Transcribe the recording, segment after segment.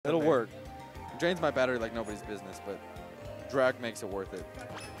It'll work. It drains my battery like nobody's business, but drag makes it worth it.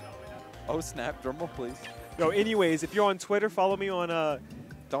 Oh snap! Drum roll, please. No, anyways, if you're on Twitter, follow me on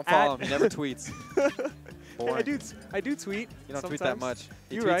Don't follow him. He never tweets. I do tweet. You don't sometimes. tweet that much.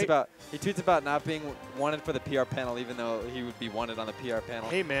 He tweets about not being wanted for the PR panel, even though he would be wanted on the PR panel.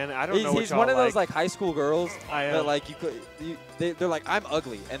 Hey man, I don't know what He's one of those like high school girls I that like they're like, I'm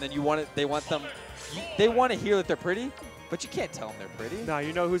ugly, and then they want to hear that they're pretty, but you can't tell them they're pretty. Nah,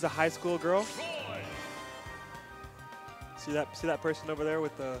 you know who's a high school girl? See that person over there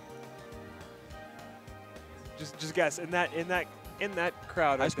with the. Just guess in that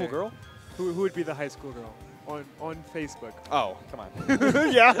crowd. High school girl? Who would be the high school girl on Facebook? Oh, come on.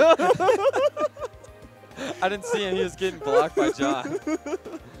 Yeah. I didn't see him. He was getting blocked by John.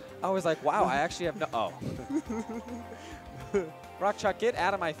 I was like, wow, I actually have no. Oh. Rock Chalk, get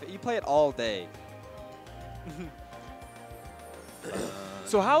out of my face. You play it all day.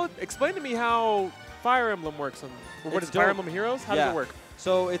 So explain to me how Fire Emblem works. What is Fire Emblem Heroes? How does it work?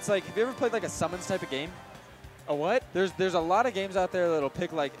 So it's like, have you ever played like a summons type of game? A what? There's a lot of games out there that'll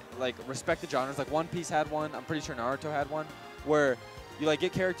pick like respected genres. Like One Piece had one. I'm pretty sure Naruto had one, where you like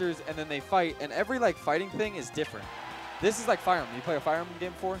get characters and then they fight, and every like fighting thing is different. This is like Fire Emblem. You play a Fire Emblem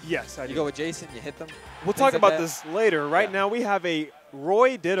game before? Yes, I do. You go with Jason, you hit them. We'll talk about this later. Right now we have a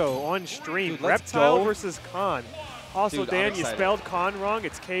Roy Ditto on stream. Dude, let's Reptile go. versus Khan. Also, Dude, Dan, you spelled Khan wrong.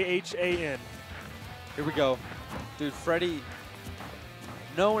 It's K-H-A-N. Here we go. Dude, Freddie,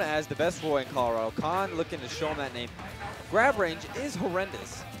 known as the best Roy in Colorado. Khan looking to show him that name. Grab range is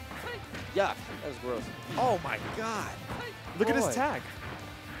horrendous. Yuck, that was gross. Oh my God. Look at his tag.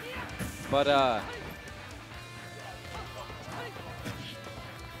 But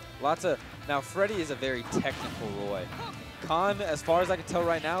now Freddie is a very technical Roy. Khan, as far as I can tell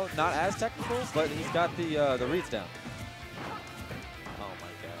right now, not as technical, but he's got the reads down. Oh my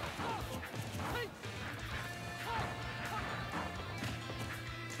God.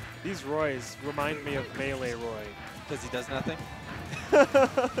 These Roys remind me of Melee Roy. Because he does nothing?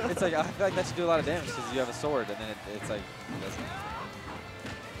 It's like, I feel like that should do a lot of damage because you have a sword, and then it's like, it doesn't.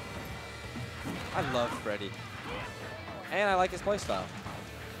 I love Freddie. And I like his playstyle.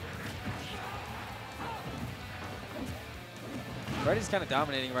 Freddie's kind of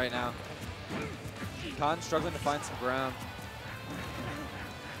dominating right now. Khan's struggling to find some ground.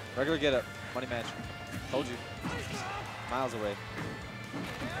 Regular get up. Money match. Told you. Miles away.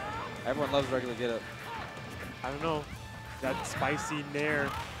 Everyone loves regular get up. I don't know. That spicy Nair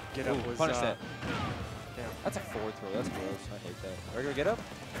get up was. Punish that. Yeah. That's a forward throw. That's gross. I hate that. Regular get up?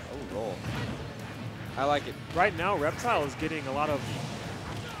 Oh, roll. I like it. Right now, Reptile is getting a lot of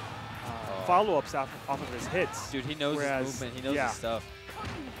follow-ups off of his hits. Dude, he knows his movement. He knows his stuff.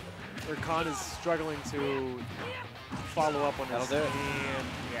 Where Khan is struggling to follow up on his That'll do it. hand.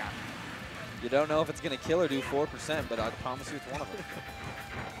 Yeah. You don't know if it's going to kill or do 4%, but I promise you it's one of them.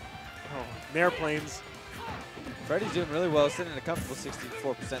 Oh, Nair planes. Freddie's doing really well, sitting at a comfortable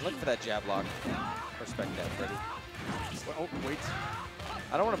 64%. Look for that jab lock. Respect that, Freddie. Oh, wait.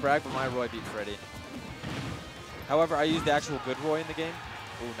 I don't want to brag, but my Roy beat Freddie. However, I used the actual good Roy in the game.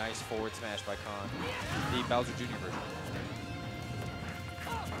 Ooh, nice forward smash by Khan. The Bowser Jr. version.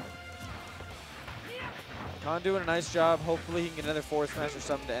 Khan doing a nice job. Hopefully he can get another forward smash or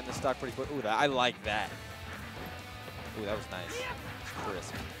something to end the stock pretty quick. Ooh, I like that. Ooh, that was nice. It's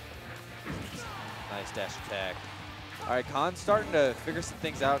crisp. Nice dash attack. All right, Khan's starting to figure some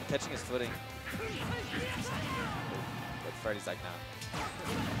things out and catching his footing. But Freddie's like, nah.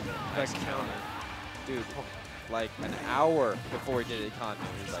 Nice counter. Dude, like an hour before he did it, Khan knew.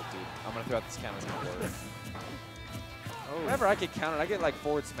 He was like, dude, I'm going to throw out this counter. It's going to work. Oh. Whenever I get countered, I get like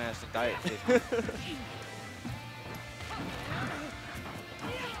forward smashed and diet kick.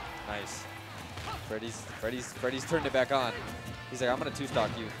 Nice. Freddie's turned it back on. He's like, I'm going to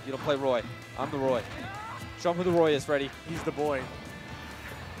two-stock you. You don't play Roy. I'm the Roy. Show him who the Roy is, Freddie. He's the boy.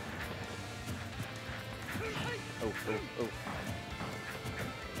 Oh, oh, oh.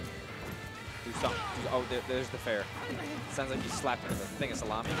 Do something. Oh, there's the fair. Sounds like you slapped him with a thing of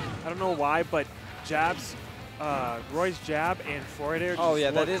salami. I don't know why, but jabs, Roy's jab and forward air. Oh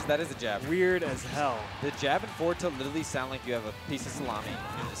yeah, that is a jab. Weird as hell. The jab and forward tilt literally sound like you have a piece of salami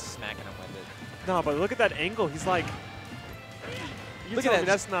and you're just smacking him with it. No, but look at that angle. He's like, look at that.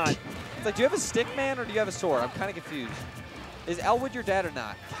 That's not. It's like, do you have a stick man or do you have a sword? I'm kind of confused. Is Elwood your dad or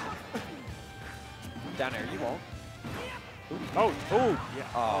not? Down there, you won't. Oh, yeah.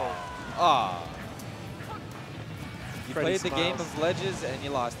 Oh. Oh. You Freddie played the game of ledges and you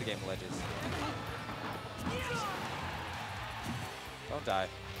lost the game of ledges. Don't die.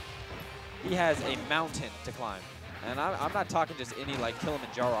 He has a mountain to climb. And I'm not talking just any like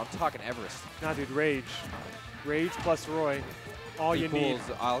Kilimanjaro. I'm talking Everest. Nah, dude, Rage. Rage plus Roy. All you need.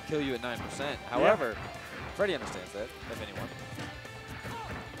 I'll kill you at 9%. However, Freddy understands that, if anyone.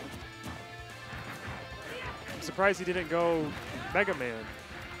 I'm surprised he didn't go Mega Man.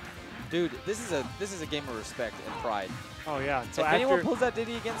 Dude, this is a game of respect and pride. Oh yeah. So if anyone pulls that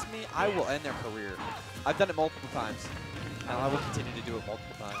Diddy against me, I will end their career. I've done it multiple times, and I will continue to do it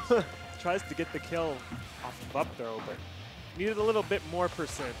multiple times. Tries to get the kill off of up throw, but needed a little bit more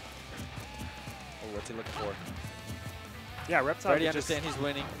percent. Oh, what's he looking for? Yeah, Reptile. Freddy understands he's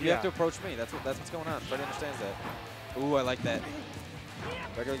winning. You have to approach me. That's what's going on. Freddy understands that. Ooh, I like that.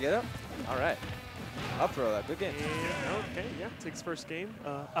 Regular get up. All right. Up throw that. Good game. And, okay, yeah. Takes first game.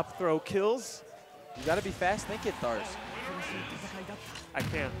 Up throw kills. You got to be fast thinking, Thars. I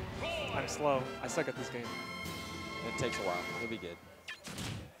can't. I'm slow. I suck at this game. It takes a while. You'll be good.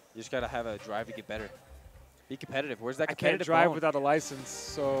 You just got to have a drive to get better. Be competitive. Where's that competitive I can't drive bone? without a license,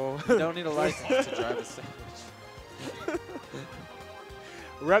 so... You don't need a license to drive the sandwich.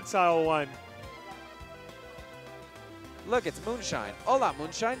 Reptile 1. Look, it's Moonshine. Hola,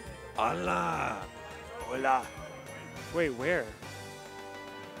 Moonshine. Hola. Hola. Wait, where?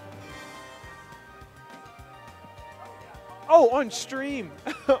 Oh, on stream.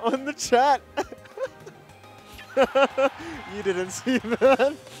 On the chat. You didn't see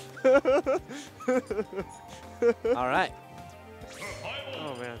that. All right.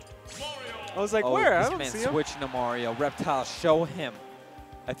 Oh, man. I was like, oh, where? I this don't man's see him. switching to Mario. Reptile, show him.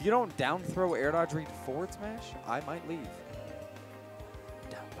 If you don't down throw air dodge read forward smash, I might leave.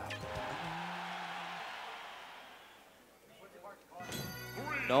 Down, down.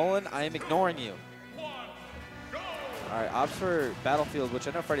 Nolan, I am ignoring you. All right, opt for Battlefield, which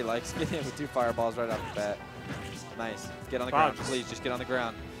I know Freddy likes. Get him with 2 fireballs right off the bat. Nice. Get on the ground, please. Just get on the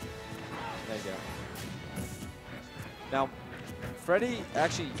ground. There you go. Now, Freddy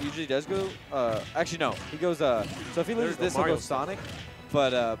actually usually does go. Actually, no. He goes. So if he loses this, he'll go Sonic.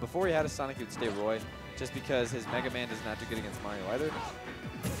 But before he had a Sonic, he would stay Roy, just because his Mega Man does not do good against Mario either.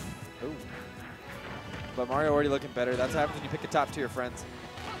 Ooh. But Mario already looking better. That's what happens when you pick a top tier, friends.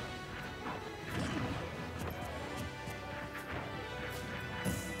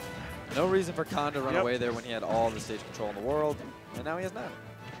 No reason for Khan to run away there when he had all the stage control in the world, and now he has none.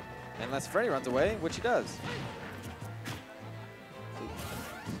 Unless Freddy runs away, which he does.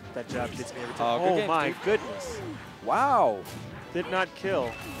 That jab gets me every time. Oh, good game, my dude. goodness. Wow. Did not kill.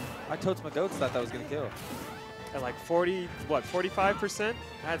 I totes my goats thought that was going to kill. At like 40, what, 45%?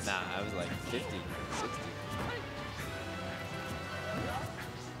 That's Nah, I was like 50, 60.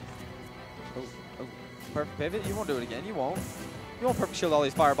 Oh, perfect pivot. You won't do it again. You won't. You won't perfect shield all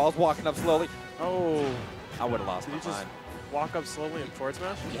these fireballs walking up slowly. Oh. I would have lost Did my you just mind. walk up slowly and forward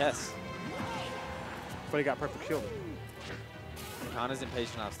smash? Yes. But he got perfect shield. Khan is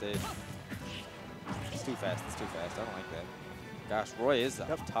impatient off stage. It's too fast. It's too fast. I don't like that. Gosh, Roy is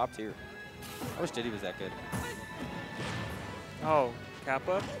up top tier. I wish Diddy was that good. Oh,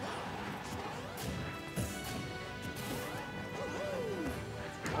 Kappa?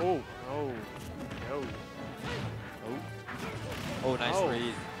 Oh, no. No. Oh, nice Oh.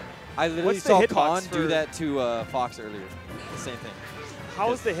 read. I literally What's the saw hitbox Khan for- do that to Fox earlier. The same thing.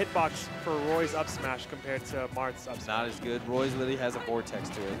 How is the hitbox for Roy's up smash compared to Marth's up smash? Not as good. Roy's literally has a vortex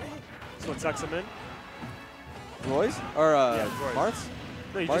to it. So it sucks him in? Roy's? Or Yeah, Roy's. Marth's?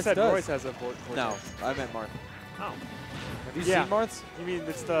 No, you Marth just said does. Roy's has a vortex. No, I meant Marth. Oh. Have you Yeah. seen Marth's? You mean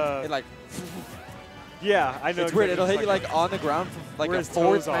it's the... It like, yeah, I know. it's weird. It'll hit you like like on the ground from like where a his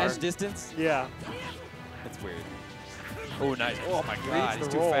forward toes are. smash distance. Yeah. It's weird. Oh, nice. Oh my God, Reads he's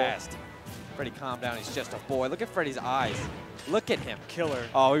the too roll. fast. Freddy, calm down. He's just a boy. Look at Freddy's eyes. Look at him. Killer.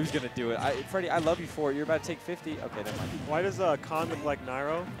 Oh, he was gonna do it. Freddy, I love you for it. You're about to take 50. Okay, never mind. Why does Khan look like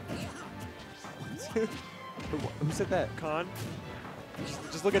Nairo? Who said that? Khan?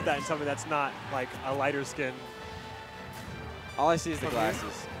 Just look at that and tell me that's not like a lighter skin. All I see is the Okay.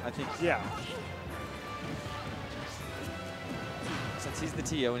 glasses. I think Yeah. since he's the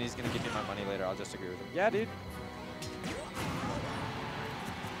TO and he's gonna give me my money later, I'll just agree with him. Yeah, dude.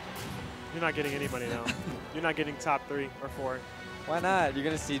 You're not getting any money now. You're not getting top 3 or 4. Why not? You're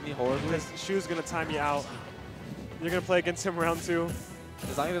gonna seed me horribly. Because Shu's going to time you out. You're going to play against him round 2.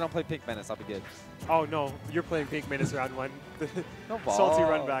 As long as I don't play Pink Menace, I'll be good. Oh, no. You're playing Pink Menace round 1. No ball. Salty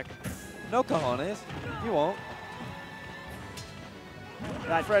run back. No cojones. You won't.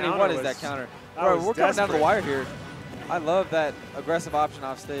 That Freddy, counter what is was- that counter? that Bro, was we're coming down to the desperate. wire here. I love that aggressive option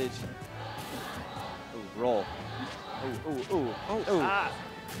off stage. Ooh, roll. Ooh, ooh, ooh. Oh, Ooh. ah.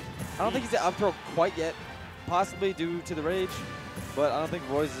 I don't think he's at up throw quite yet, possibly due to the rage, but I don't think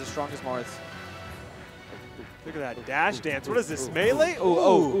Roy's is as strong as Marth's. Look at that dash dance. What is this, melee?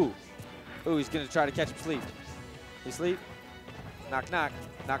 Ooh, he's going to try to catch him sleep. He sleep? Knock, knock.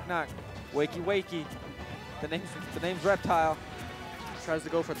 Knock, knock. Wakey, wakey. The name's Reptile. Tries to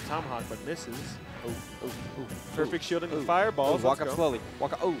go for the tomahawk, but misses. Ooh. Perfect shielding the fireballs. Walk up slowly.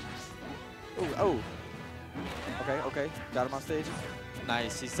 Walk up. Oh. Okay. Got him on stage.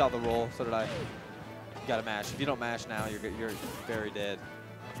 Nice. He saw the roll. So did I. You got to mash. If you don't mash now, you're very dead.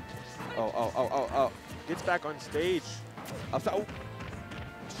 Oh. Gets back on stage. Oh.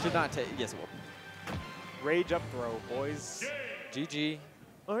 Should not take. Yes, it will. Rage up throw, boys. GG.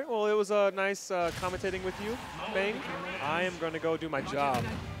 All right, well, it was nice commentating with you, Bang. I am going to go do my job.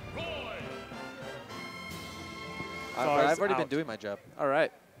 I've already been doing my job. All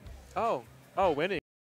right. Oh, winning.